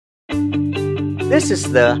This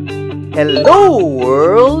is the Hello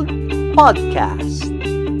World podcast,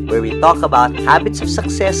 where we talk about habits of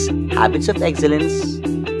success, habits of excellence,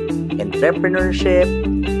 entrepreneurship,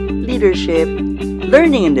 leadership,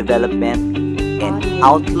 learning and development, and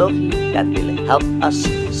outlook that will help us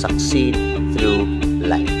succeed through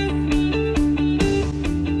life.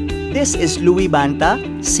 This is Louis Banta,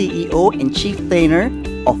 CEO and Chief Trainer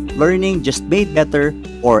of Learning Just Made Better,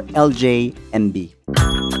 or LJMB.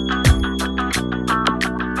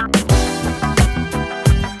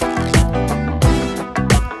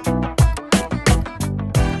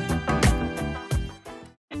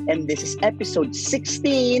 And this is episode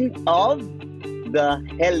 16 of the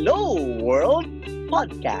Hello World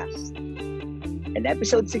podcast. And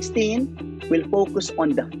episode 16 will focus on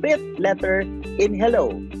the fifth letter in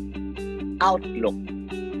hello, outlook,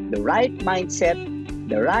 the right mindset,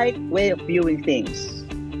 the right way of viewing things.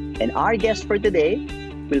 And our guest for today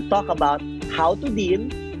will talk about how to deal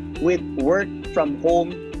with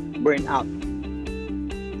work-from-home burnout.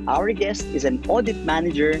 Our guest is an audit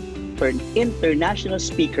manager turned international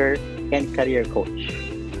speaker and career coach.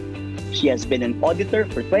 She has been an auditor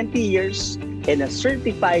for 20 years and a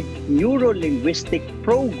certified neuro-linguistic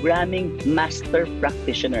programming master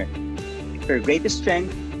practitioner. Her greatest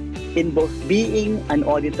strength in both being an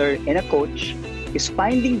auditor and a coach is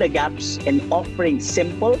finding the gaps and offering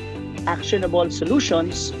simple, actionable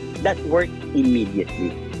solutions that work immediately.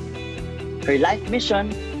 Her life mission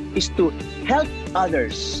is to help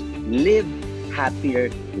others live happier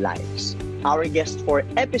lives. Our guest for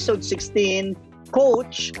episode 16,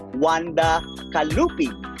 Coach Wanda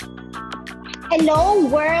Calupig. Hello,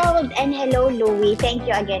 world, and hello, Louie. Thank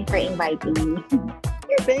you again for inviting me.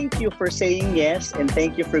 Thank you for saying yes, and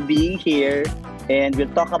thank you for being here. And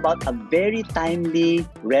we'll talk about a very timely,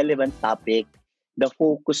 relevant topic, the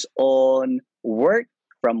focus on work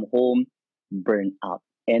from home burnout.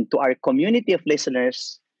 And to our community of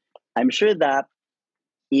listeners, I'm sure that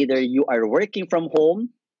either you are working from home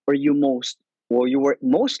or you work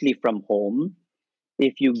mostly from home.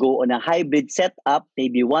 If you go on a hybrid setup,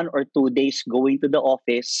 maybe 1 or 2 days going to the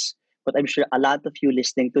office, but I'm sure a lot of you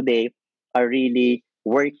listening today are really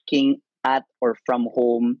working at or from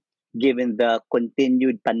home given the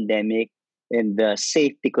continued pandemic and the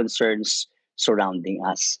safety concerns surrounding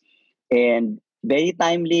us. And very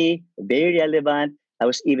timely, very relevant. I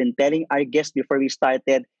was even telling our guest before we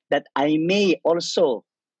started that I may also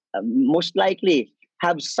most likely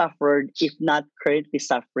have suffered, if not currently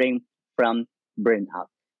suffering, from burnout.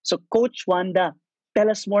 So, Coach Wanda,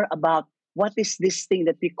 tell us more about what is this thing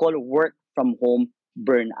that we call work from home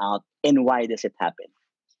burnout and why does it happen?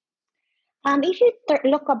 If you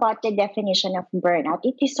look about the definition of burnout,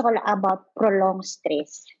 it is all about prolonged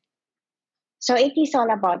stress. So it is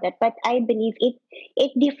all about that, but I believe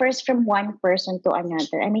it differs from one person to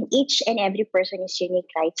another. I mean, each and every person is unique,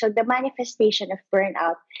 right? So the manifestation of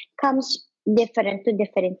burnout comes different to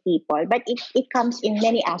different people, but it comes in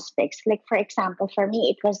many aspects. Like for example, for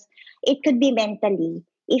me, it could be mentally.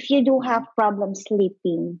 If you do have problems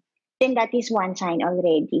sleeping, then that is one sign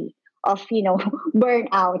already of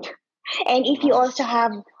burnout. And if you also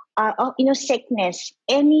have sickness,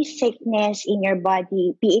 any sickness in your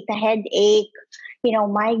body, be it a headache,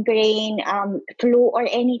 migraine, flu, or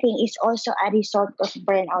anything, is also a result of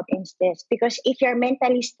burnout and stress. Because if you're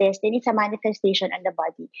mentally stressed, then it's a manifestation on the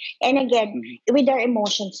body. And again, with our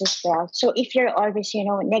emotions as well. So if you're always,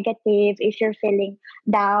 negative, if you're feeling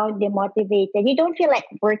down, demotivated, you don't feel like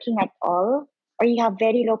working at all, or you have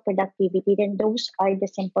very low productivity, then those are the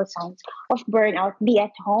simple signs of burnout, be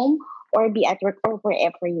at home or be at work or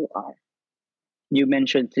wherever you are. You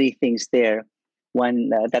mentioned three things there. One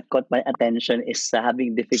that caught my attention is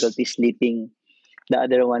having difficulty sleeping. The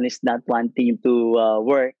other one is not wanting to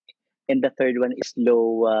work. And the third one is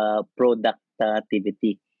low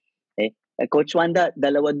productivity. Okay? Coach Wanda,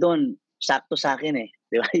 dalawa doon, sakto sa akin eh.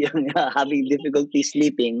 Di ba? Yung having difficulty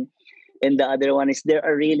sleeping. And the other one is there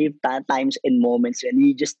are really times and moments when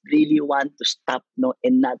you just really want to stop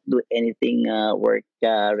and not do anything work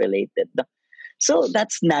related. No? So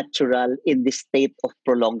that's natural in this state of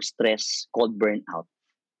prolonged stress called burnout.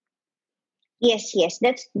 Yes,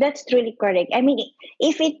 that's truly correct. I mean,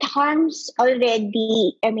 if it harms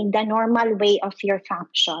already, I mean, the normal way of your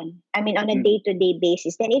function, I mean, on a day-to-day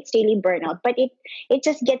basis, then it's really burnout. But it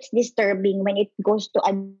just gets disturbing when it goes to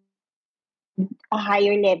a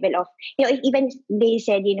higher level of, even they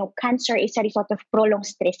said, cancer is a result of prolonged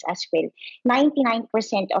stress as well. 99%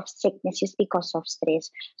 of sickness is because of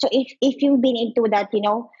stress. So if you've been into that,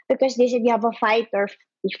 because they said you have a fight or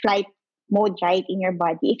flight mode, right, in your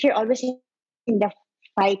body. If you're always in the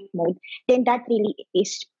fight mode, then that really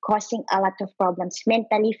is causing a lot of problems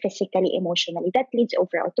mentally, physically, emotionally. That leads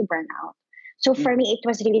overall to burnout. So for Mhm. me, it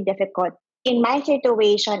was really difficult. In my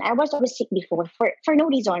situation, I was always sick before for no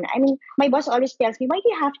reason. I mean, my boss always tells me, why do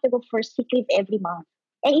you have to go for sick leave every month?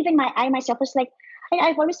 And even I myself was like,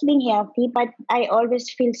 I've always been healthy, but I always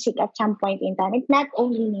feel sick at some point in time. It's not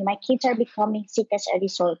only me, my kids are becoming sick as a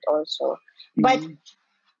result also. But Mhm.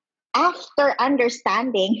 after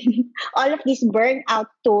understanding all of these burnout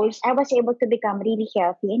tools, I was able to become really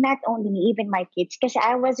healthy. And not only me, even my kids, because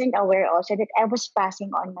I wasn't aware also that I was passing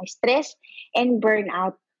on my stress and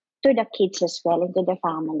burnout to the kids as well and to the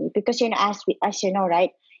family. Because as you know,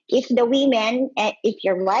 right? If the women, if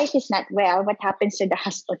your wife is not well, what happens to the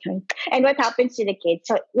husband right? And what happens to the kids?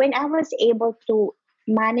 So when I was able to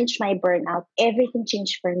manage my burnout, everything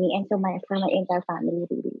changed for me and for my entire family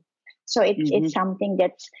really. So it's Mhm. something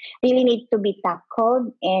that's really need to be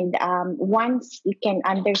tackled, and once you can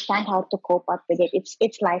understand how to cope up with it,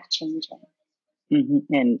 it's life changing. Mhm.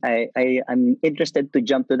 And I'm interested to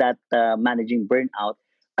jump to that managing burnout.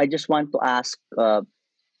 I just want to ask,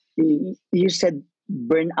 you said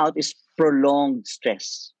burnout is prolonged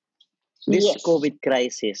stress. This Yes. COVID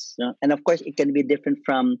crisis, no? And of course, it can be different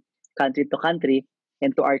from country to country.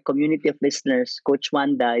 And to our community of listeners, Coach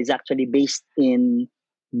Wanda is actually based in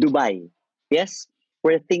Dubai. Yes,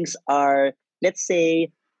 where things are, let's say,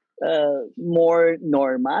 more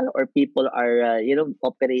normal, or people are,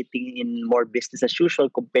 operating in more business as usual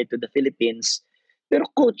compared to the Philippines. Pero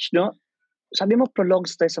coach, no, sabi mo prolonged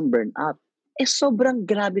stress ang burnout. Eh sobrang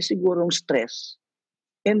grabe sigurong stress.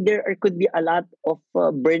 And could be a lot of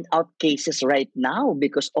burnout cases right now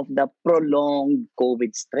because of the prolonged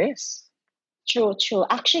COVID stress. True, true.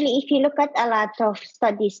 Actually, if you look at a lot of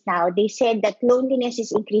studies now, they said that loneliness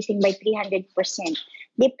is increasing by 300%,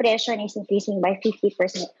 depression is increasing by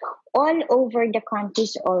 50%. All over the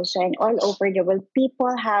countries also and all over the world,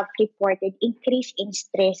 people have reported increase in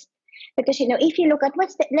stress. Because if you look at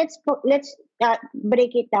let's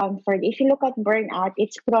break it down further. If you look at burnout,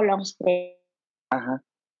 it's prolonged stress. Uh-huh.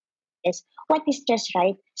 What is stress,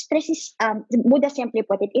 right? Stress is Buddha simply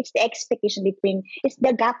put it, it's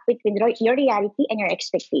the gap between your reality and your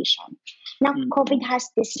expectation. Now COVID Mm-mm. has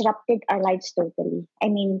disrupted our lives totally. I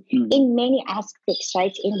mean, Mm-hmm. in many aspects,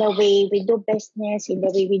 right? In the way we do business, in the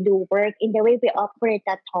way we do work, in the way we operate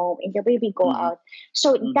at home, in the way we go Mm-hmm. out.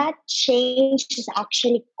 So Mm-hmm. that change is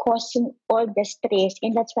actually causing all the stress,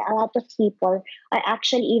 and that's why a lot of people are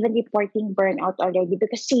actually even reporting burnout already,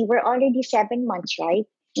 because see, we're already 7 months, right,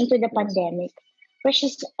 into the Yes. pandemic, which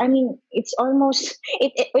is, I mean, it's almost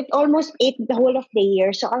it almost ate the whole of the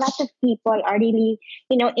year. So a lot of people are really,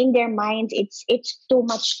 in their minds, it's too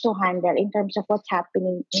much to handle in terms of what's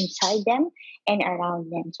happening inside them and around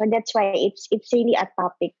them. So that's why it's really a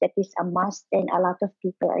topic that is a must, and a lot of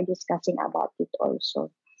people are discussing about it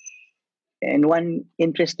also. And one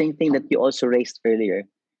interesting thing that you also raised earlier,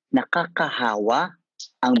 nakakahawa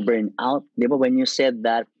ang burnout. Di ba, when you said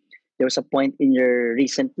that there was a point in your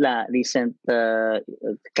recent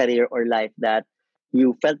career or life that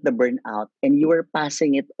you felt the burnout and you were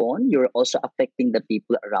passing it on, you were also affecting the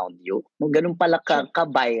people around you. No, ganun pala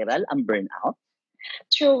ka-viral ang burnout.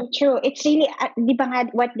 True, true. It's really, di ba nga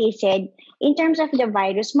what they said, in terms of the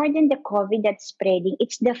virus, more than the COVID that's spreading,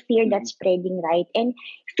 it's the fear Mhm. that's spreading, right? And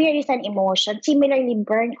fear is an emotion. Similarly,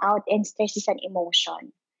 burnout and stress is an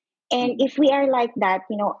emotion. And Mhm. if we are like that,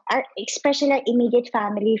 especially our immediate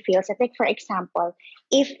family feels it. Like for example,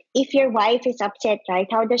 if your wife is upset, right,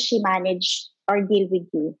 how does she manage or deal with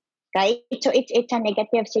you, right? So it's a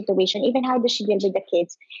negative situation. Even how does she deal with the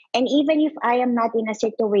kids? And even if I am not in a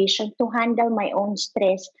situation to handle my own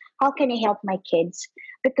stress, how can I help my kids?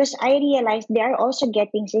 Because I realized they are also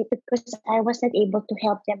getting sick because I was not able to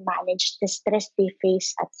help them manage the stress they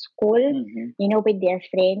face at school, Mhm. with their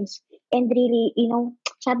friends, and really,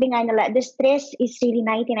 sabi nga nila, the stress is really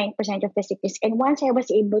 99% of the sickness. And once I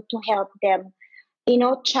was able to help them,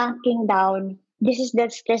 chunking down, this is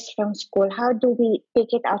the stress from school. How do we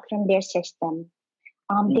take it out from their system?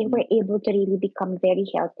 They Mhm. were able to really become very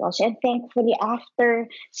healthy also. And thankfully,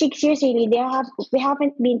 after 6 years, really, we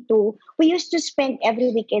haven't been to. We used to spend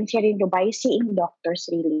every weekend here in Dubai seeing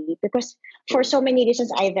doctors, really, because for so many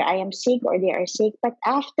reasons, either I am sick or they are sick. But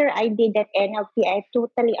after I did that NLP, I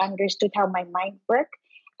totally understood how my mind worked,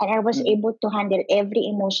 and I was Mhm. able to handle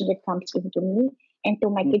every emotion that comes into me and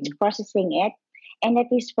to my kids Mhm. processing it. And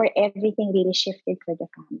that is where everything really shifted for the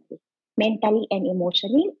family, mentally and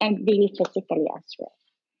emotionally, and really physically as well.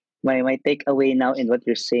 My takeaway now in what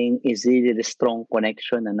you're saying is really the strong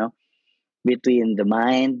connection, between the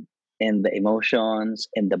mind and the emotions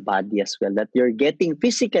and the body as well. That you're getting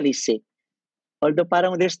physically sick, Although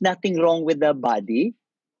parang there's nothing wrong with the body.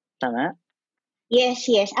 Tama? Yes,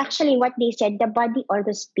 yes. Actually, what they said, the body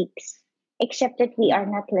always speaks, except that we are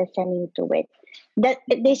not listening to it. That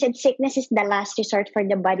they said sickness is the last resort for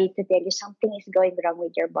the body to tell you something is going wrong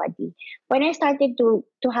with your body. When I started to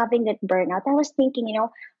having that burnout, I was thinking,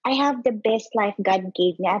 I have the best life God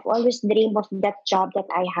gave me. I've always dreamed of that job that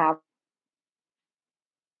I have,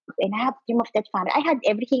 and I have dream of that family. I had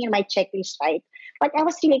everything in my checklist, right? But I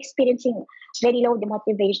was really experiencing very low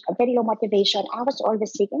motivation. I was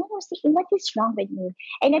always sick, and I was thinking, what is wrong with me?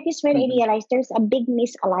 And that is when I Mm-hmm. realized there's a big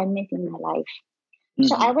misalignment in my life.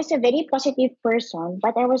 So Mm-hmm. I was a very positive person,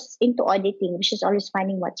 but I was into auditing, which is always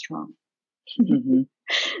finding what's wrong. Mm-hmm.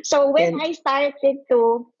 So when And I started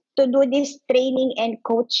to do this training and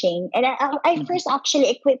coaching, and I mm-hmm. first actually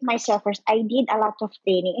equipped myself first. I did a lot of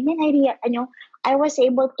training, and then I was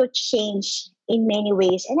able to change in many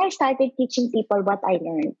ways, and I started teaching people what I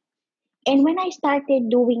learned. And when I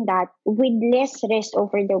started doing that with less rest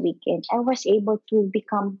over the weekend, I was able to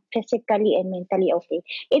become physically and mentally okay.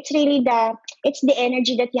 It's the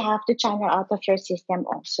energy that you have to channel out of your system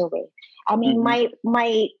also. I mean,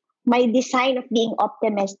 Mm-hmm. my design of being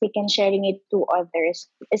optimistic and sharing it to others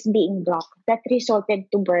is being blocked. That resulted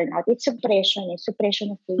to burnout. It's suppression. It's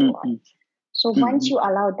suppression of who you are. Mm-hmm. So once Mm-hmm. you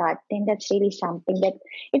allow that, then that's really something that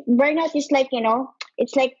burnout is like,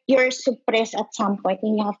 it's like you're suppressed at some point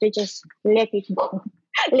and you have to just let it go,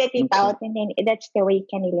 let it Okay. out, and then that's the way you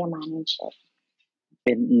can really manage it.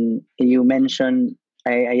 And you mentioned,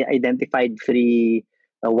 I identified three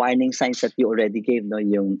warning signs that you already gave, no?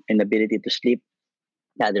 Yung inability to sleep.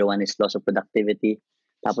 The other one is loss of productivity.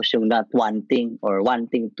 Tapos yung not wanting or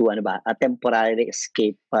wanting to a temporarily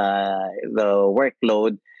escape the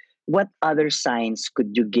workload. What other signs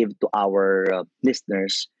could you give to our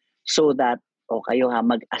listeners so that kayo ha,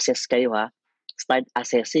 mag-assess kayo ha, start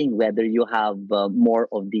assessing whether you have more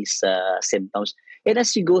of these symptoms. And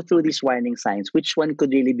as you go through these warning signs, which one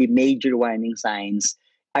could really be major warning signs?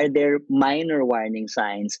 Are there minor warning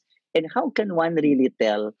signs? And how can one really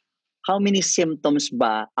tell how many symptoms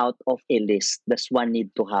ba out of a list does one need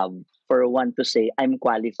to have for one to say, I'm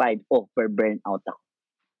qualified for burnout ako?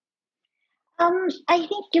 I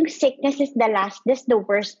think yung sickness is that's the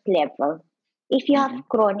worst level. If you have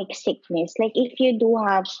Mm-hmm. chronic sickness, like if you do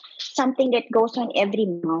have something that goes on every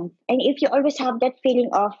month, and if you always have that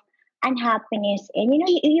feeling of unhappiness, and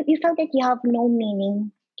you felt that you have no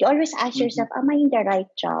meaning, you always ask Mm-hmm. yourself, am I in the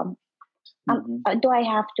right job? Mm-hmm. Do I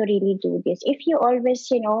have to really do this? If you always,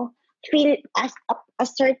 feel as a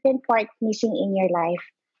certain part missing in your life,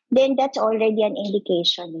 then that's already an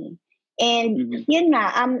indication. And Mm-hmm. yun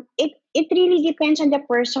nga, it really depends on the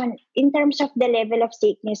person in terms of the level of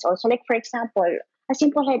sickness also. Like for example, a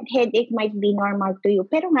simple headache might be normal to you.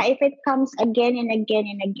 Pero nga, if it comes again and again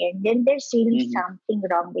and again, then there's really Mm-hmm. something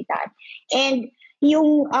wrong with that. And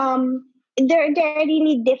yung there are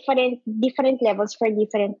really different levels for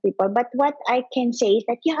different people. But what I can say is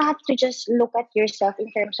that you have to just look at yourself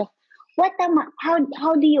in terms of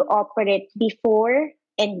how do you operate before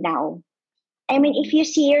and now. I mean, if you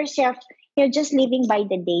see yourself, you're just living by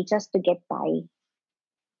the day just to get by.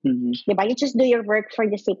 Mm-hmm. Diba? You just do your work for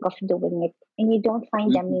the sake of doing it, and you don't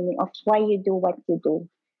find the Mm-hmm. meaning of why you do what you do,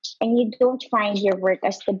 and you don't find your work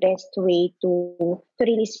as the best way to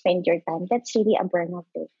really spend your time. That's really a burnout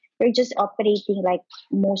day. You're just operating like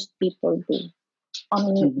most people do.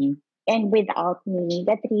 Mm-hmm. And without meaning,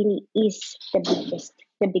 that really is the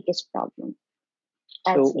biggest problem.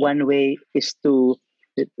 I'd So say. one way is to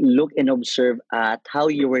look and observe at how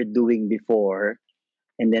you were doing before,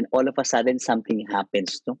 and then all of a sudden something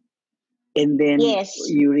happens, no? And then Yes.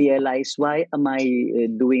 you realize, why am I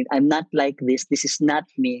doing? I'm not like this. This is not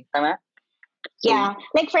me. Tama? So. Yeah.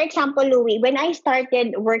 Like for example, Louis, when I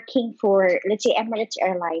started working for, let's say, Emirates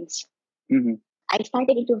Airlines, Mm-hmm. I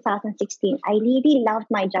started in 2016. I really loved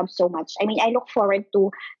my job so much. I mean, I look forward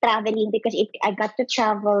to traveling because I got to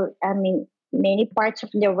travel, I mean, many parts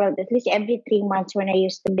of the world, at least every 3 months when I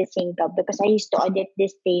used to be single because I used to audit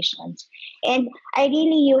these stations. And I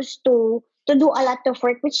really used to do a lot of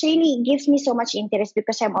work, which really gives me so much interest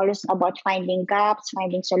because I'm always about finding gaps,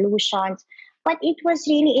 finding solutions. But it was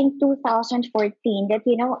really in 2014 that,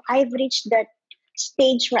 I've reached that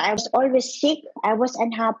stage where I was always sick. I was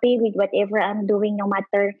unhappy with whatever I'm doing, no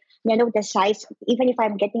matter the size. Even if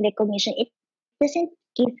I'm getting recognition, it doesn't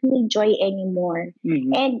give me joy anymore.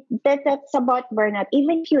 Mm-hmm. And that's about burnout.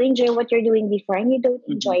 Even if you enjoy what you're doing before and you don't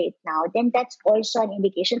Mm-hmm. enjoy it now, then that's also an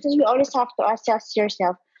indication. So you always have to assess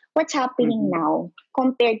yourself what's happening Mm-hmm. now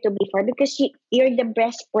compared to before because you're the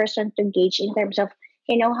best person to gauge in terms of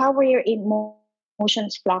how were your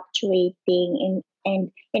emotions fluctuating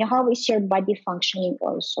and how is your body functioning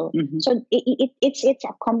also. Mm-hmm. So it's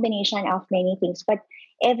a combination of many things, but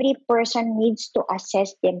every person needs to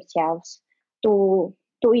assess themselves to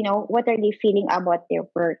what are they feeling about their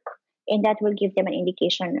work, and that will give them an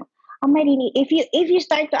indication. Am I really, if you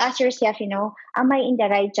start to ask yourself, am I in the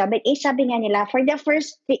right job? But sabi nga nila, for the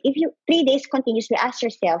first, if you 3 days continuously ask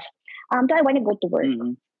yourself, do I want to go to work?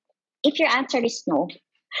 Mm-hmm. If your answer is no,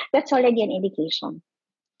 that's already an indication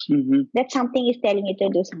Mm-hmm. that something is telling you to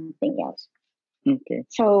do something else. Okay.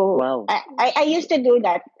 So Wow. I used to do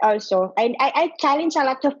that also. I challenge a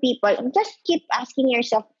lot of people. Just keep asking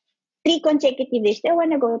yourself 3 consecutive days, do I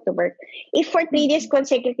want to go to work? If for 3 days Mm-hmm.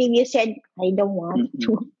 consecutive you said, I don't want Mm-hmm.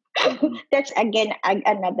 to, Mm-hmm. that's again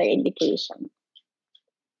another indication.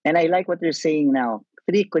 And I like what you're saying now,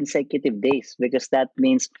 3 consecutive days, because that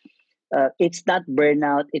means it's not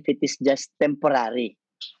burnout if it is just temporary.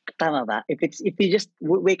 Tama ba? If you just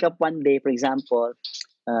wake up one day, for example,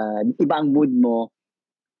 iba ang mood mo,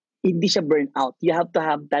 hindi siya burnout. You have to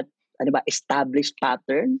have that ano ba, established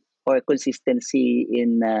pattern or consistency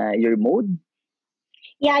in your mode.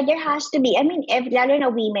 Yeah, there has to be. I mean, lalo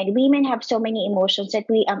na women have so many emotions that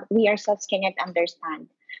we ourselves cannot understand.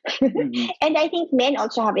 Mm-hmm. And I think men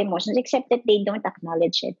also have emotions, except that they don't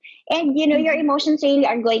acknowledge it. And your Mm-hmm. emotions really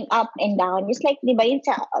are going up and down. It's like, di ba, yun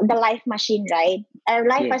the life machine, right? Our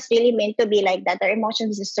life Yes. was really meant to be like that. Our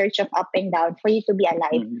emotions is a search of up and down for you to be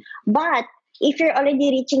alive. Mm-hmm. But if you're already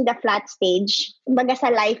reaching the flat stage, kumbaga sa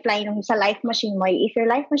lifeline, sa life machine mo, if your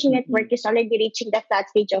life machine at Mm-hmm. work is already reaching the flat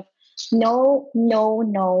stage of no, no,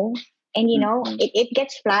 no, and Mm-hmm. it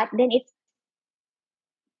gets flat, then it's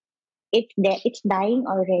dying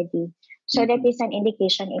already. So that Mm-hmm. is an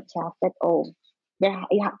indication itself that you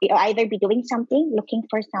either be doing something, looking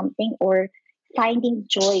for something, or finding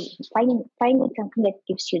joy, finding something that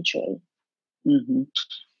gives you joy. Mm-hmm.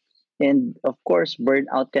 And of course,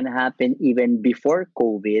 burnout can happen even before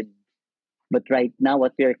COVID. But right now,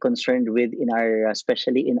 what we are concerned with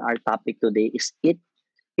especially in our topic today, is it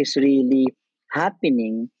is really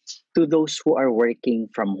happening to those who are working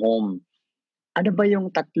from home. Ano ba yung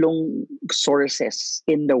tatlong sources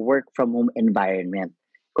in the work from home environment?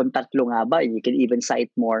 Kung tatlo nga ba, you can even cite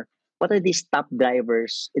more. What are these top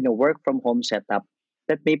drivers in a work from home setup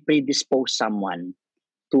that may predispose someone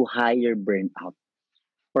to higher burnout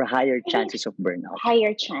or higher I think chances of burnout?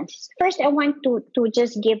 higher chances. First, I want to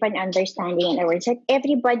just give an understanding, in other words, that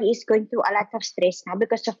everybody is going through a lot of stress now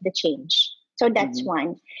because of the change. So that's Mm-hmm.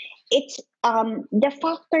 one. It's the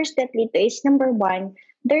factors that lead to is number one,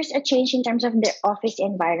 there's a change in terms of the office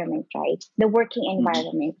environment, right? The working Mm-hmm.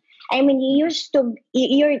 environment. I mean, you used to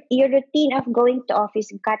your routine of going to office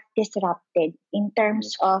got disrupted in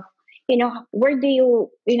terms Yes. of where do you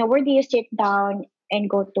sit down and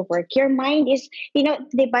go to work. Your mind is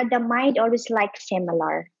the mind always likes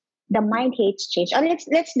similar. The mind hates change. Oh, let's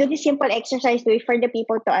do this simple exercise, do it for the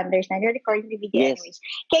people to understand. You're recording the video Yes. anyways.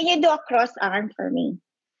 Can you do a cross arm for me?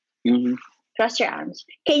 Mm-hmm. Cross your arms.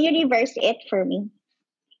 Can you reverse it for me?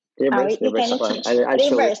 Reverse, You reverse cannot ako. change. I'll show it.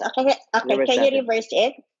 Reverse. Okay. Okay. Reverse Can you natin. reverse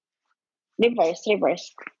it? Reverse.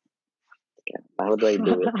 Reverse. How do I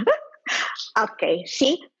do it? Okay.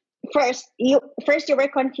 See, first you were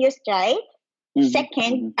confused, right? Mm-hmm. Mm-hmm.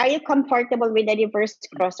 Second, are you comfortable with the reverse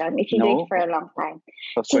cross arm if you do it No, for a long time?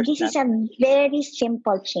 of See, course this not. is a very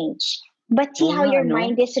simple change. But see Oo how nga, your ano?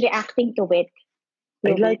 mind is reacting to it,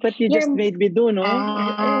 I Louie. like what you just made me do, no?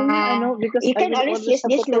 Oo nga, ano? Because You I can will always always use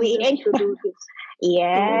have a this, Louie. tendency to do this.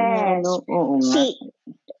 Oo nga, ano? Yes. Oo nga. See,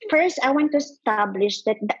 first, I want to establish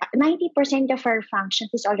that 90% of our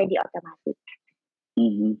functions is already automatic.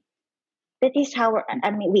 Mm-hmm. That is how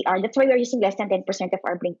we are. That's why we're using less than 10% of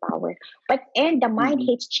our brain power. And the mind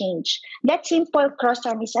Mm-hmm. hates change. That simple cross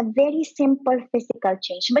arm is a very simple physical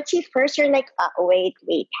change. But see, first you're like, wait,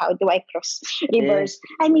 how do I cross reverse?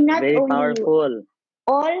 Yes, I mean, not very only you, powerful.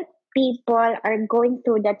 all people are going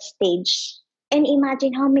through that stage. And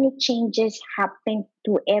imagine how many changes happen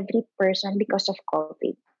to every person because of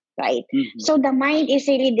COVID, right? Mm-hmm. So the mind is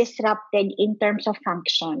really disrupted in terms of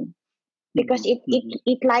function because it Mm-hmm. it Mm-hmm.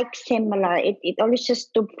 it likes similar. It always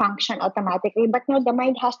just to function automatically. But now the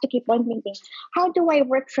mind has to keep on thinking, how do I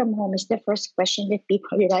work from home is the first question that people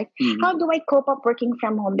are like. Mm-hmm. How do I cope up working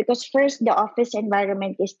from home? Because first the office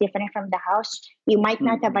environment is different from the house. You might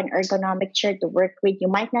not have Mm-hmm. an ergonomic chair to work with. You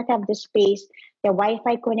might not have the space, the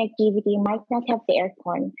Wi-Fi connectivity. You might not have the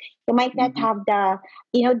aircon. You might not Mm-hmm. have the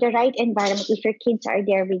right environment if your kids are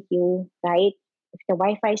there with you, right? if the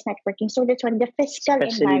Wi-Fi is not working. So that's when the physical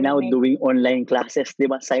Especially now environment. doing online classes, di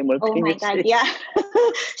ba? Oh my God, Simultaneously. yeah.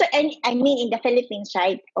 So, and I mean, in the Philippines,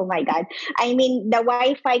 right? Oh my God. I mean, the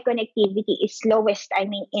Wi-Fi connectivity is lowest. I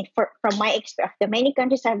mean, from my experience, the many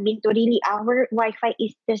countries I've been to, really, our Wi-Fi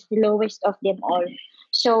is the lowest of them all.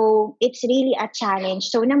 So it's really a challenge.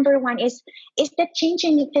 So number one is the change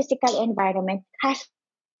in the physical environment has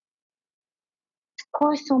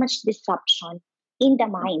caused so much disruption in the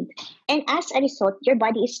mind. And as a result, your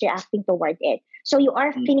body is reacting toward it. So you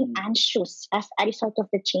are feeling Mm-mm. anxious as a result of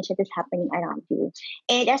the change that is happening around you.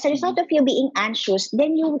 And as a Mm-mm. result of you being anxious,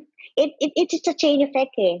 then it's a chain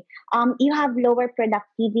effect. Eh. You have lower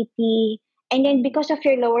productivity. And then because of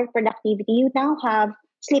your lower productivity, you now have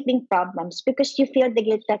sleeping problems because you feel the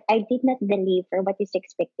guilt that I did not deliver what is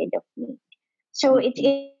expected of me. So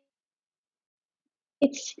Mm-mm.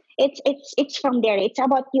 it's from there. It's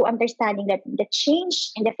about you understanding that the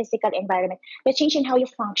change in the physical environment, the change in how you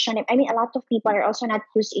function. I mean, a lot of people are also not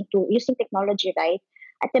used into using technology, right?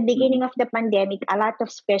 At the beginning Mm-mm. of the pandemic, a lot of,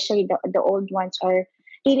 especially the old ones, are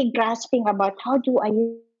really grasping about how do I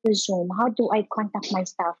use Zoom, how do I contact my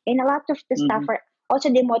staff, and a lot of the staff are Mm-mm. also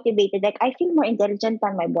demotivated. Like, I feel more intelligent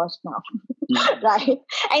than my boss now. Mm-mm. Right?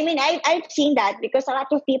 I mean, I've seen that because a lot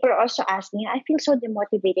of people are also asking, I feel so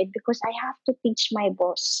demotivated because I have to teach my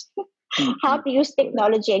boss how Mm-mm. to use Correct.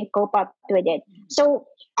 technology and cope up with it. So,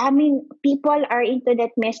 I mean, people are into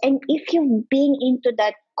that mess. And if you've been into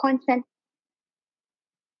that constant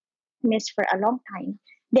mess for a long time,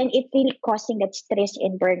 then it really causing that stress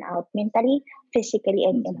and burnout mentally, physically,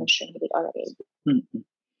 and Mm-mm. emotionally already. Mm-mm.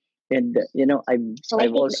 And So I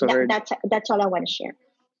I've think also heard. that's all I want to share.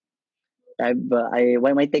 My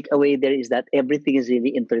takeaway there is that everything is really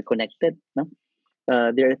interconnected. No?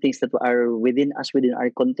 There are things that are within us, within our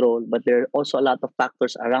control, but there are also a lot of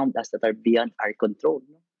factors around us that are beyond our control.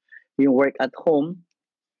 No? You work at home.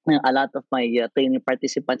 A lot of my training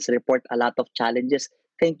participants report a lot of challenges.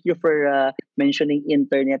 Thank you for mentioning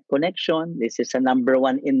internet connection. This is a number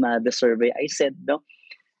one in the survey I said. No,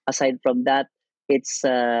 aside from that, it's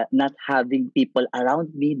not having people around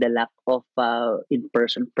me, the lack of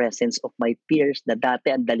in-person presence of my peers na dati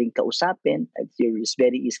ang daling kausapin. It's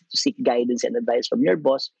very easy to seek guidance and advice from your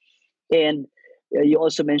boss. And you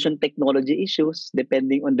also mentioned technology issues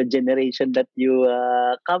depending on the generation that you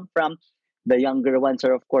come from. The younger ones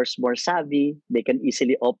are, of course, more savvy. They can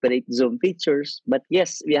easily operate Zoom features. But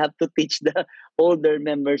yes, we have to teach the older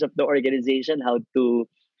members of the organization how to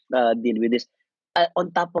deal with this.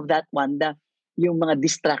 On top of that, Wanda, yung mga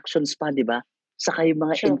distractions pa, di ba? Saka yung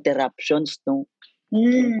mga True. interruptions, no?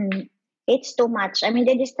 Okay. It's too much. I mean,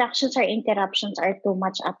 the distractions or interruptions are too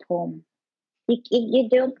much at home. You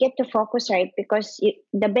don't get to focus, right? Because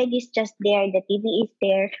the bed is just there, the TV is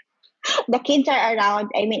there, the kids are around.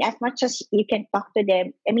 I mean, as much as you can talk to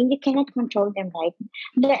them, I mean, you cannot control them, right?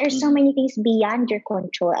 There are so Mm-hmm. many things beyond your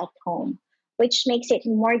control at home, which makes it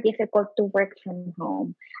more difficult to work from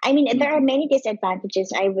home. I mean, there are Mm-hmm. many disadvantages.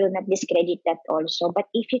 I will not discredit that also. But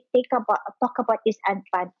if you talk about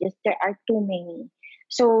disadvantages, there are too many.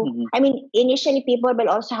 So, Mm-hmm. I mean, initially people will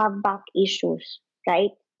also have back issues, right?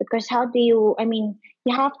 Because how do you? I mean,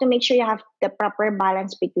 you have to make sure you have the proper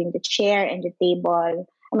balance between the chair and the table.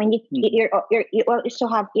 I mean, Mm-hmm. you also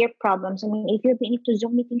have ear problems. I mean, if you've been into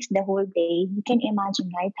Zoom meetings the whole day, you can imagine,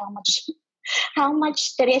 right, how much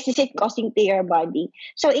stress is it causing to your body.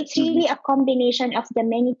 So it's Mm-hmm. really a combination of the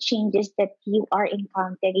many changes that you are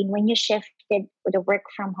encountering when you shifted to the work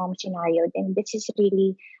from home scenario. Then this is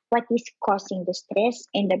really what is causing the stress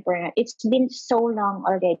and the burnout. It's been so long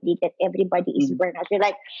already that everybody is Mm-hmm. burnout. You're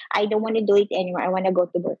like, I don't want to do it anymore. I want to go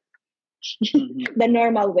to work Mm-hmm. the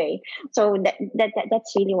normal way. So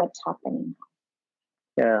that's really what's happening.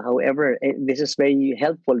 However, this is very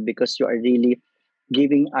helpful because you are really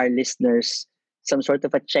giving our listeners some sort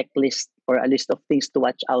of a checklist or a list of things to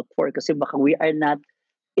watch out for. Kasi baka we are not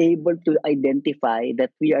able to identify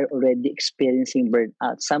that we are already experiencing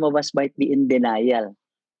burnout. Some of us might be in denial,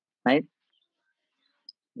 right?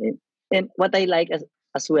 Eh, And what I like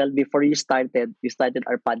as well, before you started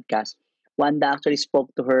our podcast, Wanda actually spoke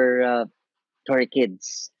to her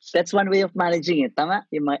kids. That's one way of managing it, tama?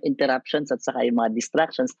 Yung mga interruptions at saka yung mga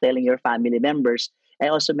distractions, telling your family members. I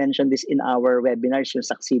also mentioned this in our webinars, yung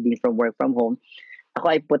succeeding from work from home. Ako,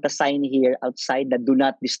 I put a sign here outside that do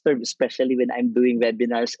not disturb, especially when I'm doing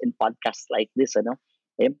webinars and podcasts like this, ano?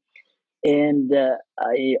 Okay? And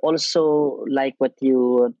I also like what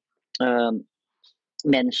you um,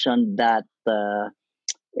 mentioned that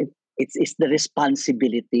it's the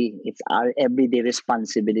responsibility. It's our everyday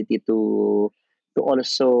responsibility to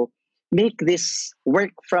also make this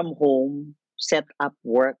work from home set up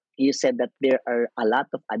work you said that there are a lot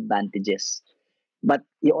of advantages, but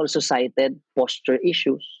you also cited posture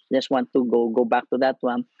issues. Just want to go back to that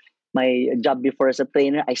one. My job before as a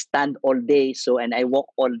trainer, I stand all day, and I walk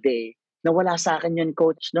all day. Nawala sa akin yun,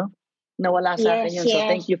 coach, no? Nawala sa akin Yes, yun. So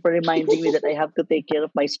thank yes. you for reminding me that I have to take care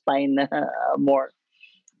of my spine more.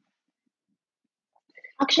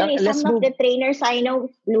 Actually, Let's some of move. the trainers I know,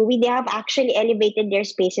 Louis, they have actually elevated their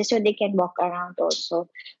spaces so they can walk around also.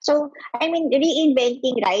 So, I mean,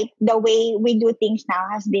 reinventing, right, the way we do things now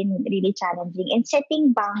has been really challenging. And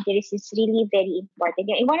setting boundaries is really very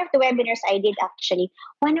important. In one of the webinars I did, actually,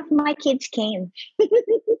 one of my kids came.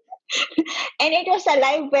 And it was a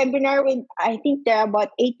live webinar with, I think there are about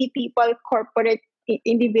 80 people, corporate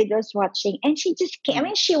individuals watching. And she just came. I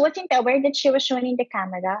mean, she wasn't aware that she was shown in the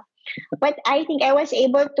camera. But I think I was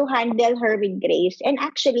able to handle her with grace. And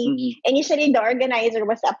actually, Mhm. initially the organizer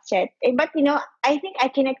was upset. But I think I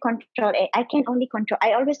cannot control it. I can only control.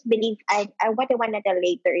 I always believe what I want to tell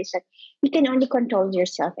later is that you can only control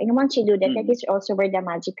yourself. And once you do that, that Mhm. is also where the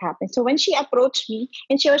magic happens. So when she approached me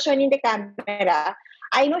and she was shown in the camera,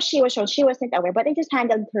 I know she was shown. She wasn't aware, but I just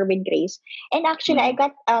handled her with grace. And actually, I Mhm.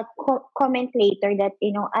 got a comment later that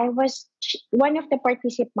one of the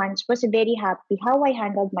participants was very happy how I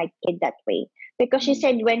handled my kid that way, because she Mhm.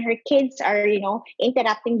 said when her kids are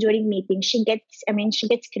interrupting during meetings, she gets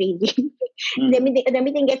crazy. Mhm. The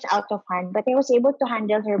meeting gets out of hand, but I was able to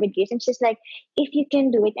handle her with grace. And she's like, if you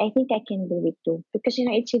can do it, I think I can do it too, because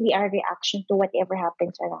it's really our reaction to whatever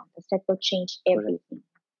happens around us that will change Correct. everything.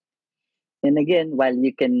 And again, while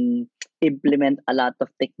you can implement a lot of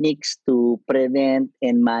techniques to prevent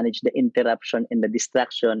and manage the interruption and the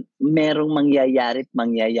distraction, merong mangyayari at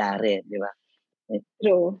mangyayari, di ba?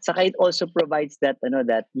 True. Saka it also provides that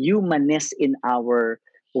humanness in our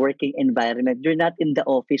working environment. You're not in the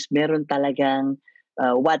office, meron talagang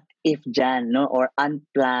what if dyan, no? Or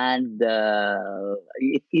unplanned,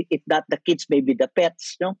 if not the kids, maybe the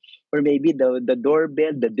pets, no? Or maybe the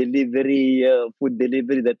doorbell, the delivery, food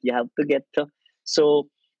delivery that you have to get to. So,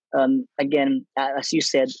 again, as you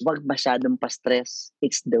said, wag masyadong pa-stress.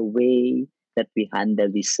 It's the way that we handle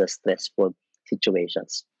these stressful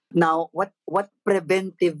situations. Now, what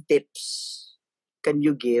preventive tips can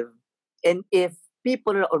you give? And if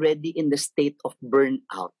people are already in the state of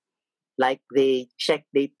burnout, like they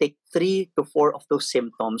take 3 to 4 of those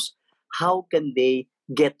symptoms, how can they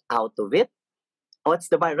get out of it? What's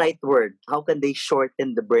the right word? How can they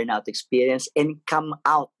shorten the burnout experience and come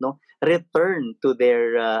out, no? Return to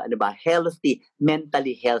their healthy,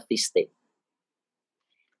 mentally healthy state.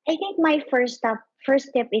 I think my first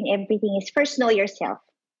step in everything is first know yourself,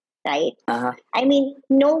 right? Uh-huh. I mean,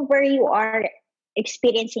 know where you are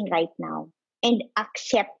experiencing right now and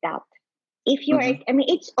accept that. If you're, Mm-hmm. I mean,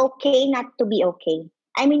 it's okay not to be okay.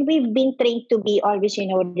 I mean, we've been trained to be always,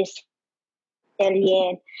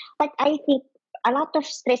 resilient. But I think a lot of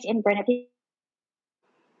stress and burnout is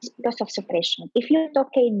because of suppression. If you're not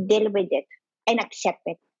okay, deal with it and accept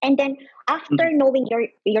it. And then after knowing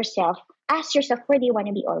yourself, ask yourself, where do you want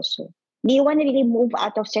to be also? Do you want to really move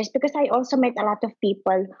out of stress? Because I also met a lot of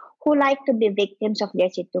people who like to be victims of their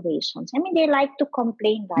situations. I mean, they like to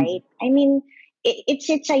complain, right? I Mm-hmm. mean, it's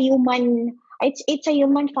a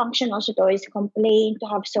human function also to always complain, to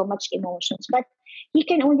have so much emotions. But you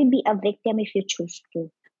can only be a victim if you choose to.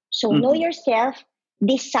 So know Mm-hmm. yourself,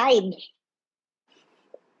 decide.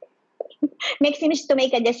 Next thing is to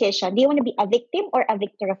make a decision. Do you want to be a victim or a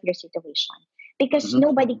victor of your situation? Because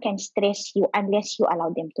nobody Mm-hmm. can stress you unless you allow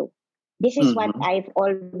them to. This is what Mm-hmm. I've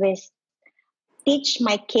always teach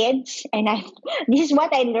my kids, and I this is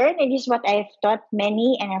what I learned, and this is what I've taught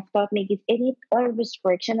many, and I've taught my kids, and it always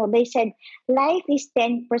works. They said life is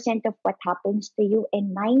 10% of what happens to you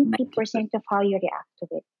and 90%. 90% of how you react to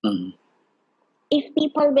it. Mm-hmm. If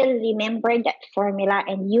people will remember that formula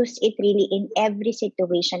and use it really in every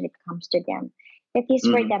situation that comes to them, that is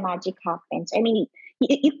where Mm-hmm. the magic happens. I mean,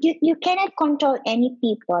 you cannot control any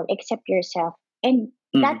people except yourself. And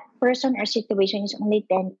that Mm-hmm. person or situation is only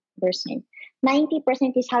 10%.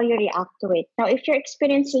 90% is how you react to it. Now, if you're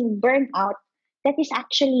experiencing burnout, that is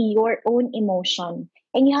actually your own emotion.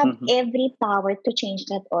 And you have Mm-hmm. every power to change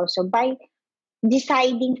that also by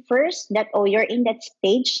deciding first that, oh, you're in that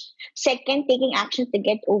stage. Second, taking action to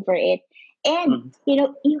get over it. And Mm-hmm.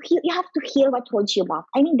 you have to heal what holds you back.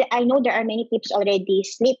 I mean, I know there are many tips already: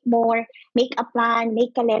 sleep more, make a plan,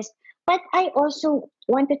 make a list. But I also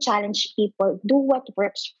want to challenge people: do what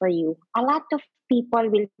works for you. A lot of people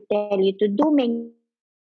will tell you to do many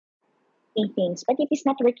things, but it is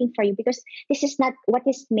not working for you because this is not what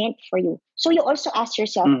is meant for you. So you also ask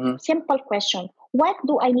yourself simple Mm-hmm. question: what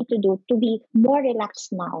do I need to do to be more relaxed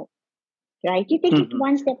now? right? You take it Mm-hmm.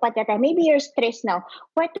 one step at a time. Maybe you're stressed now.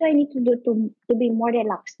 What do I need to do to be more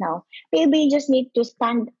relaxed now? Maybe you just need to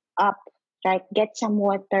stand up, right? Get some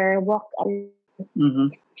water, walk a little. Mm-hmm.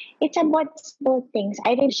 It's about simple things.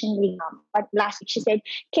 I recently, but last week she said,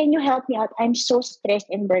 "Can you help me out? I'm so stressed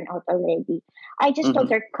and burnt out already." I just told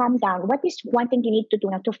Mm-hmm. her, "Calm down. What is one thing you need to do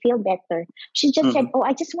now to feel better?" She just said, Mm-hmm. "Oh,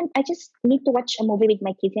 I just need to watch a movie with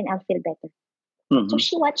my kids and I'll feel better." So Mm-hmm.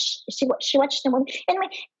 she watched the movie. And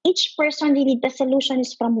each person really, the solution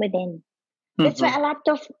is from within. That's Mm-hmm. why a lot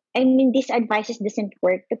of, I mean, these advices doesn't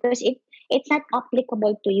work because it's not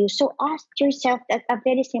applicable to you. So ask yourself a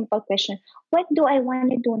very simple question: what do I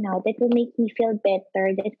want to do now that will make me feel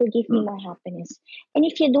better, that will give me more happiness? And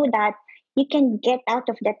if you do that, you can get out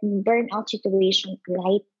of that burnout situation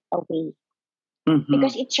right away Mm-hmm.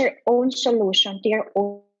 because it's your own solution to your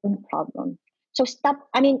own problem. So stop,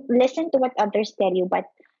 I mean, listen to what others tell you, but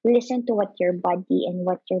listen to what your body and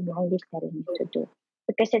what your mind is telling you to do.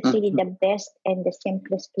 Because it's really Mm-hmm. the best and the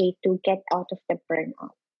simplest way to get out of the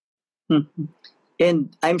burnout. Mm-hmm.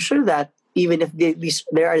 And I'm sure that even if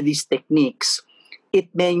there are these techniques,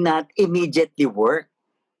 it may not immediately work.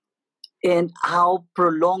 And how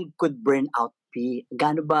prolonged could burnout be?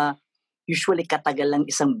 Gaano ba usually katagal lang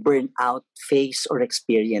isang burnout phase or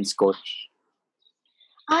experience, coach?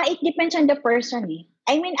 It depends on the person. Eh.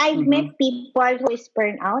 I mean, I've met Mm-hmm. people who is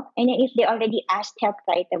burnout, and then if they already asked help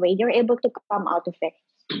right away, they're able to come out of it.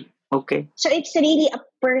 Okay. So it's really a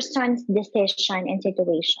person's decision and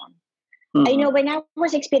situation. I Mm-hmm. know when I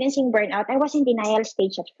was experiencing burnout, I was in denial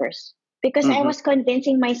stage at first because I Mm-hmm. was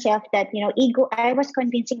convincing myself that, ego, I was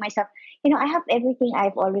convincing myself, I have everything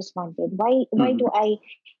I've always wanted. Why Mm-hmm. do I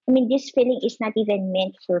mean, this feeling is not even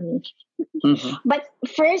meant for me. Mm-hmm. But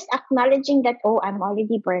first acknowledging that, oh, I'm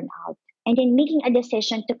already burned out, and then making a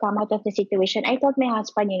decision to come out of the situation, I told my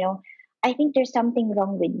husband, I think there's something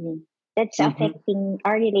wrong with me that's Mm-hmm. affecting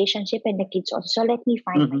our relationship and the kids also. So let me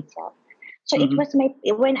find Mm-hmm. myself. So it Mm-hmm. was my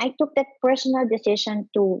when I took that personal decision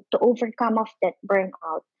to overcome of that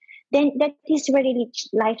burnout, then that is where really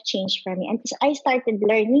life changed for me, and I started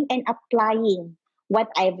learning and applying what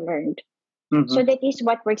I've learned. So Mm-hmm. that is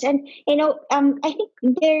what works. And I think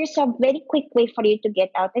there's a very quick way for you to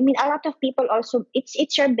get out. I mean, a lot of people also,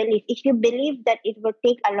 it's your belief. If you believe that it will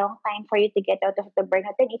take a long time for you to get out of the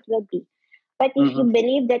burnout, then it will be. But if you Mm-hmm.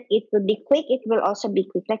 believe that it will be quick, it will also be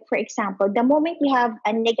quick. Like for example, the moment you have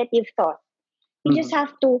a negative thought, you just Mm-hmm. have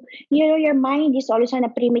to, your mind is always on a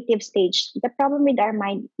primitive stage. The problem with our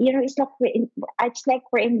mind, it's like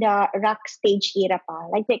we're in the rock stage era pa.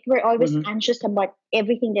 Like we're always Mm-hmm. anxious about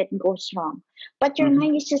everything that goes wrong. But your Mm-hmm.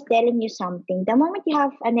 mind is just telling you something. The moment you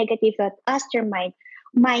have a negative thought, ask your mind,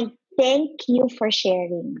 thank you for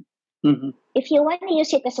sharing. Mm-hmm. If you want to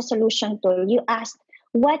use it as a solution tool, you ask,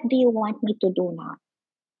 what do you want me to do now?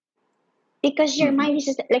 Because your Mm-hmm. mind is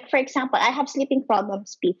just like, for example, I have sleeping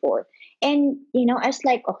problems before, and I was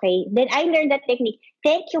like, okay, then I learned that technique.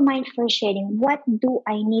 Thank you, mind, for sharing. What do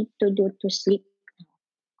I need to do to sleep?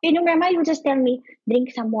 My mind will just tell me,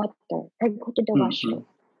 drink some water or go to the washroom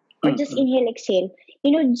Mm-hmm. or just Mm-hmm. inhale, exhale.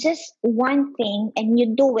 Just one thing, and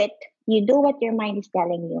you do it. You do what your mind is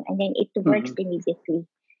telling you, and then it works Mm-hmm. immediately.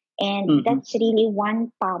 And Mm-hmm. that's really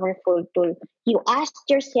one powerful tool. You ask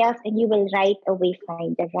yourself, and you will right away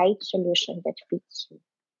find the right solution that fits you.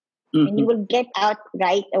 And you Mm-hmm. will get out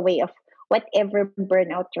right away of whatever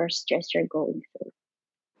burnout or stress you're going through.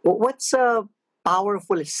 What's a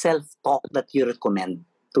powerful self-talk that you recommend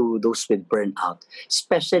to those with burnout?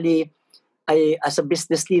 Especially, as a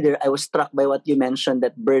business leader, I was struck by what you mentioned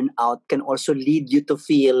that burnout can also lead you to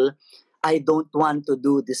feel, I don't want to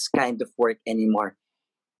do this kind of work anymore.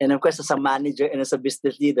 And of course, as a manager and as a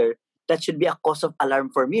business leader, that should be a cause of alarm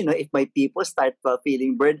for me. No? If my people start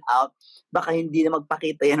feeling burned out, baka hindi na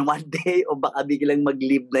magpakita yan one day o baka biglang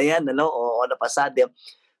mag-leave na yan o napasade.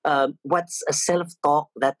 What's a self-talk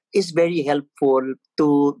that is very helpful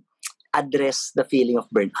to address the feeling of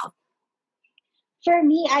burnout? For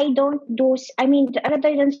me, I don't do, I mean,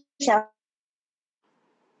 other than self-talk,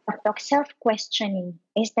 self-questioning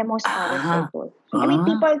is the most powerful Ah, tool. I mean, ah,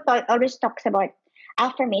 people always talks about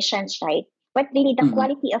affirmations, right? But really, the mm-hmm,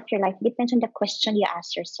 quality of your life depends on the question you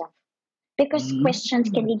ask yourself. Because questions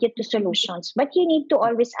can mm-hmm. lead you to solutions, but you need to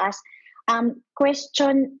always ask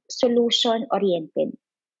question solution oriented.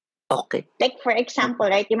 Okay. Like for example, Okay.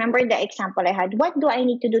 right? Remember the example I had? What do I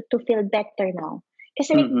need to do to feel better now? Because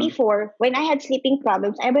like Mm-hmm, before, when I had sleeping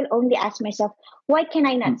problems, I will only ask myself, why can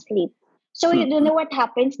I not sleep? So you mm-hmm, know what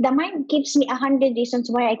happens? The mind gives me 100 reasons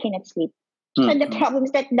why I cannot sleep. So the mm-hmm, problem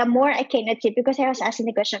is that the more I cannot sleep, because I was asking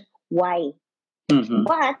the question, why? mm-hmm,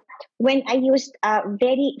 But when I used a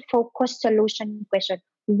very focused solution question,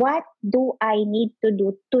 what do I need to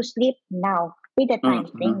do to sleep now? With the time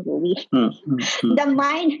frame, Louis. The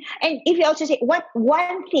mind, and if you also say, what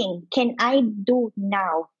one thing can I do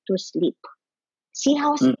now to sleep? See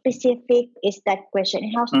how specific is that question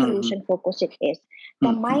and how solution focused it is.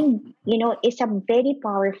 The mind, is a very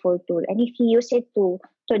powerful tool, and if you use it to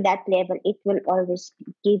that level, it will always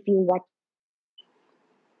give you what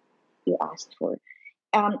you asked for.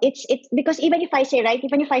 It's because even if I say, right,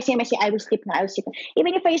 even if I say I will sleep now, I will sleep now.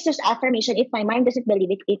 Even if I use this affirmation, if my mind doesn't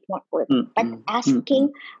believe it, it won't work. But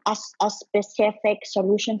asking us a specific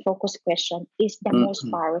solution focused question is the most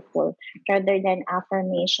powerful, rather than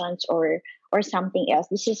affirmations or something else.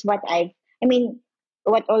 This is what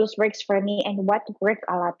always works for me and what work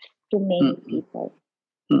a lot to many people.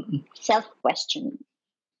 Self questioning.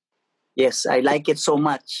 Yes, I like it so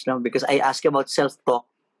much, because I ask about self-talk.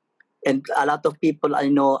 And a lot of people I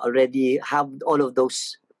know already have all of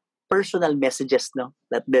those personal messages,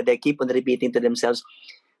 that they keep on repeating to themselves.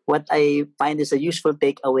 What I find is a useful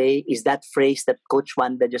takeaway is that phrase that Coach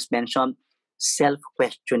Wanda just mentioned,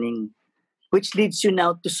 self-questioning, which leads you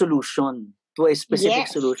now to solution, to a specific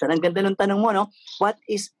Yes. solution. Ang ganda ng tanong mo, no? What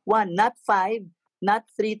is one, not five, not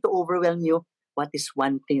three to overwhelm you. What is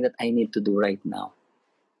one thing that I need to do right now?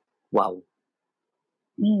 Wow.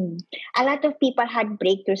 A lot of people had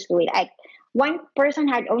breakthroughs to it. Like one person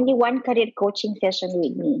had only one career coaching session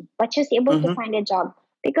with me, but she's able to find a job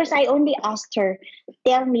because I only asked her,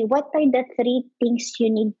 tell me what are the three things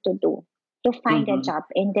you need to do to find a job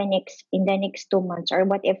in the next 2 months or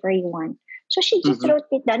whatever you want. So she just wrote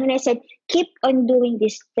it down and I said, keep on doing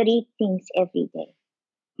these three things every day.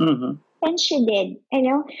 And she did,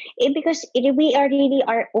 because we are really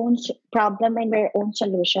our own problem and our own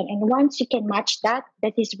solution. And once you can match that,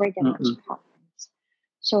 that is where the magic happens.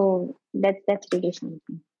 So that's really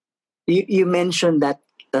something. You mentioned that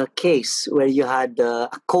case where you had a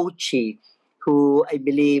coachee who I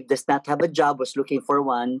believe does not have a job, was looking for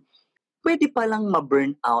one. Pwede palang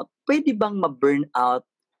ma-burn out? Pwede bang ma-burn out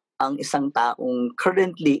ang isang taong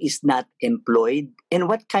currently is not employed? And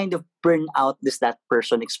what kind of burnout does that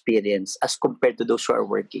person experience as compared to those who are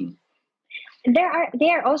working? They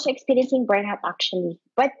are also experiencing burnout actually,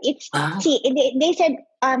 but it's they said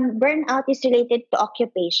burnout is related to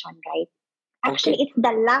occupation, right? Actually, it's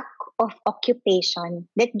the lack of occupation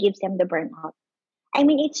that gives them the burnout. I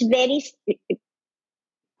mean,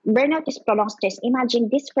 burnout is prolonged stress. Imagine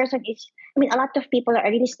this person a lot of people are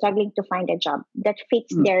really struggling to find a job that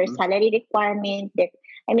fits their salary requirement, their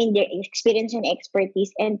experience and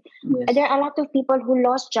expertise. And there are a lot of people who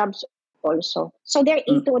lost jobs also. So they're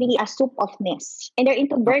into really a soup of mess. And they're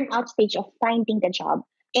into burnout stage of finding the job.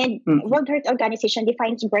 And World Health Organization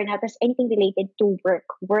defines burnout as anything related to work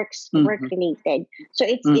related. So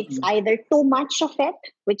it's either too much of it,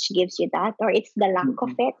 which gives you that, or it's the lack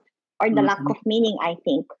of it, or the lack of meaning, I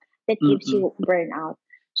think, that gives you burnout.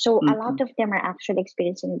 So a lot of them are actually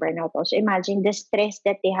experiencing burnout also. Imagine the stress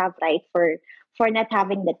that they have, right, for not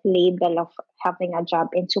having that label of having a job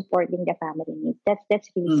and supporting the family needs. That's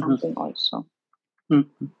really something also. And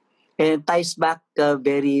it ties back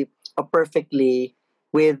very perfectly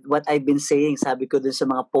with what I've been saying. Sabi ko dun sa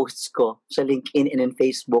mga posts ko sa LinkedIn and in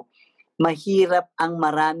Facebook, mahirap ang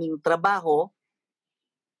maraming trabaho,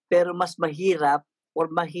 pero mas mahirap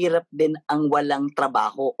din ang walang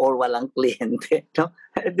trabaho or walang kliyente. No?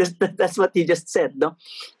 That's what you just said. No?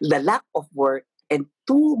 The lack of work and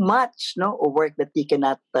too much of work that you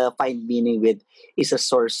cannot find meaning with is a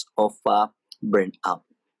source of burnout.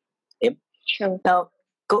 Okay? Sure. Now,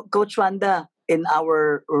 Coach Wanda, in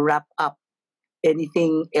our wrap up,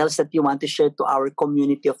 anything else that you want to share to our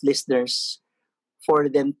community of listeners for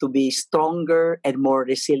them to be stronger and more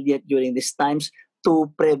resilient during these times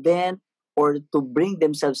to prevent or to bring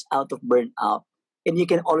themselves out of burnout? And you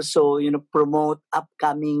can also, promote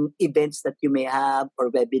upcoming events that you may have or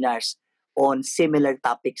webinars on similar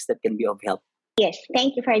topics that can be of help. Yes,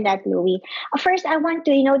 thank you for that, Louis. First, I want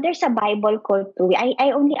to, there's a Bible quote, Louis.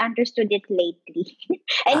 I only understood it lately.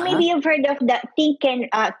 And maybe you've heard of the Think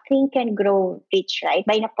and Grow Rich, right?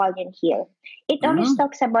 By Napoleon Hill. It always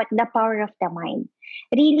talks about the power of the mind.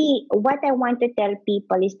 Really, what I want to tell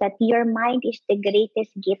people is that your mind is the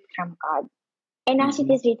greatest gift from God. And as it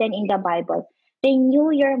is written in the Bible, renew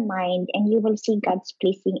your mind and you will see God's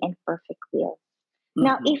pleasing and perfect will.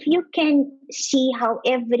 Now, if you can see how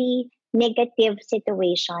every negative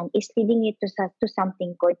situation is leading you to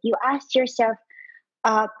something good, you ask yourself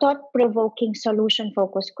thought-provoking,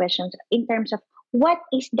 solution-focused questions in terms of what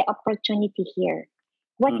is the opportunity here?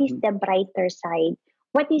 What is the brighter side?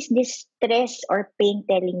 What is this stress or pain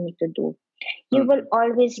telling me to do? You will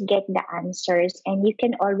always get the answers, and you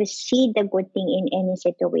can always see the good thing in any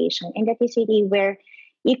situation. And that is really where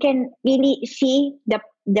you can really see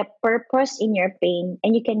the purpose in your pain,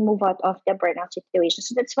 and you can move out of the burnout situation.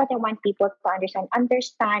 So that's what I want people to understand.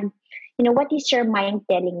 Understand, what is your mind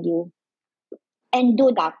telling you, and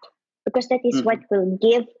do that, because that is what Mhm. will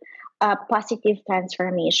give a positive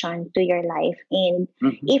transformation to your life. And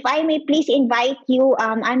Mhm. if I may please invite you,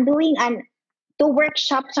 I'm doing two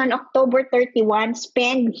workshops on October 31.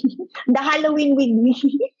 Spend the Halloween with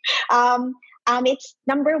me. um, it's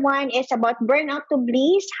number one is about burnout to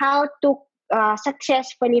bliss, how to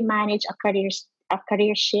successfully manage a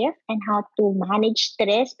career shift, and how to manage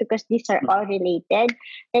stress, because these are all related.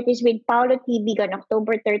 That is with Paulo TV on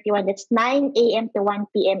October 31. That's 9 a.m. to 1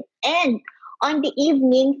 p.m. And on the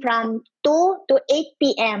evening from 2 to 8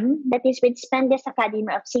 p.m., that is with Spendes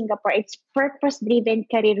Academy of Singapore. It's purpose-driven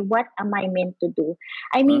career. What am I meant to do?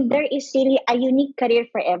 I mean, Mhm. there is really a unique career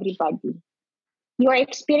for everybody. You are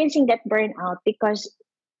experiencing that burnout because,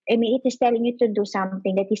 I mean, it is telling you to do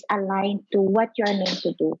something that is aligned to what you are meant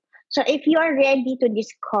to do. So if you are ready to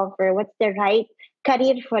discover what's the right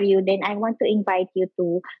career for you, then I want to invite you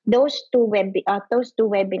to those two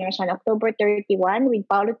webinars on October 31 with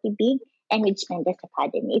Paulo Tibig and with Spendes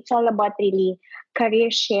Academy. It's all about really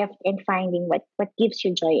career shift and finding what gives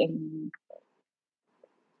you joy and meaning.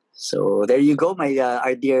 So there you go, my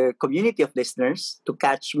our dear community of listeners. To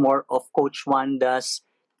catch more of Coach Wanda's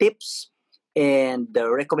tips and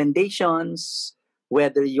recommendations,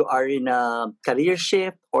 whether you are in a career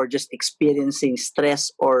shift or just experiencing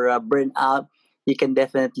stress or burnout, you can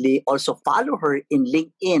definitely also follow her in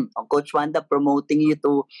LinkedIn. Coach Wanda promoting you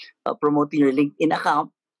to promoting your LinkedIn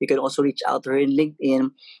account. You can also reach out to her in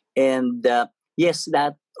LinkedIn. And yes,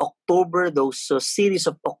 that October, those series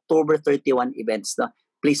of October 31 events. No?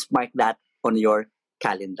 Please mark that on your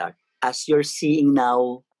calendar. As you're seeing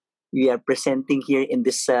now, we are presenting here in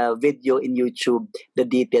this video in YouTube the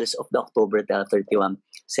details of the October 31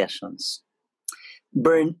 sessions.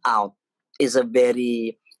 Burnout is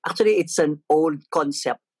actually, it's an old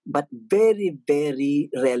concept, but very, very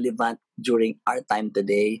relevant during our time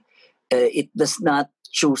today. It does not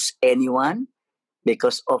choose anyone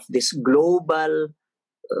because of this global,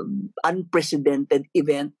 unprecedented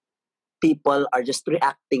event. People are just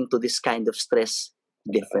reacting to this kind of stress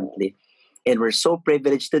differently. And we're so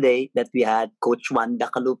privileged today that we had Coach Wanda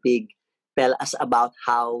Calupig tell us about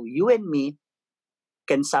how you and me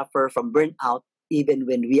can suffer from burnout even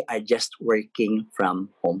when we are just working from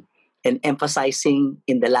home. And emphasizing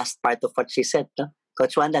in the last part of what she said, no?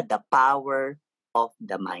 Coach Wanda, the power of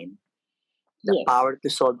the mind. The Yes. power to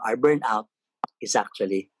solve our burnout is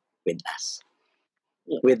actually with us.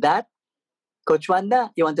 Yes. With that, Coach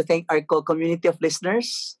Wanda, you want to thank our community of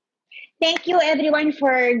listeners? Thank you everyone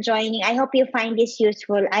for joining. I hope you find this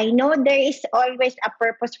useful. I know there is always a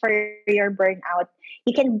purpose for your burnout.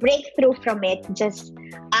 You can break through from it. Just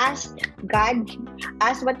ask God,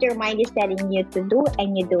 ask what your mind is telling you to do,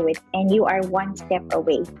 and you do it. And you are one step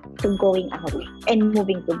away to going out and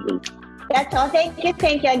moving to bliss. That's all. Thank you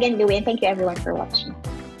again, Louie, and thank you everyone for watching.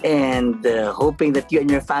 And hoping that you and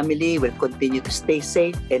your family will continue to stay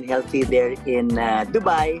safe and healthy there in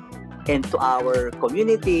Dubai. And to our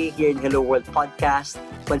community here in Hello World Podcast,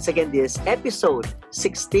 once again, this is episode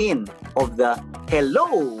 16 of the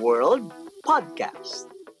Hello World Podcast.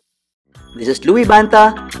 This is Louis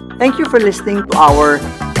Banta. Thank you for listening to our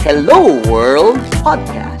Hello World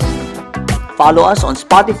Podcast. Follow us on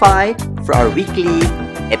Spotify for our weekly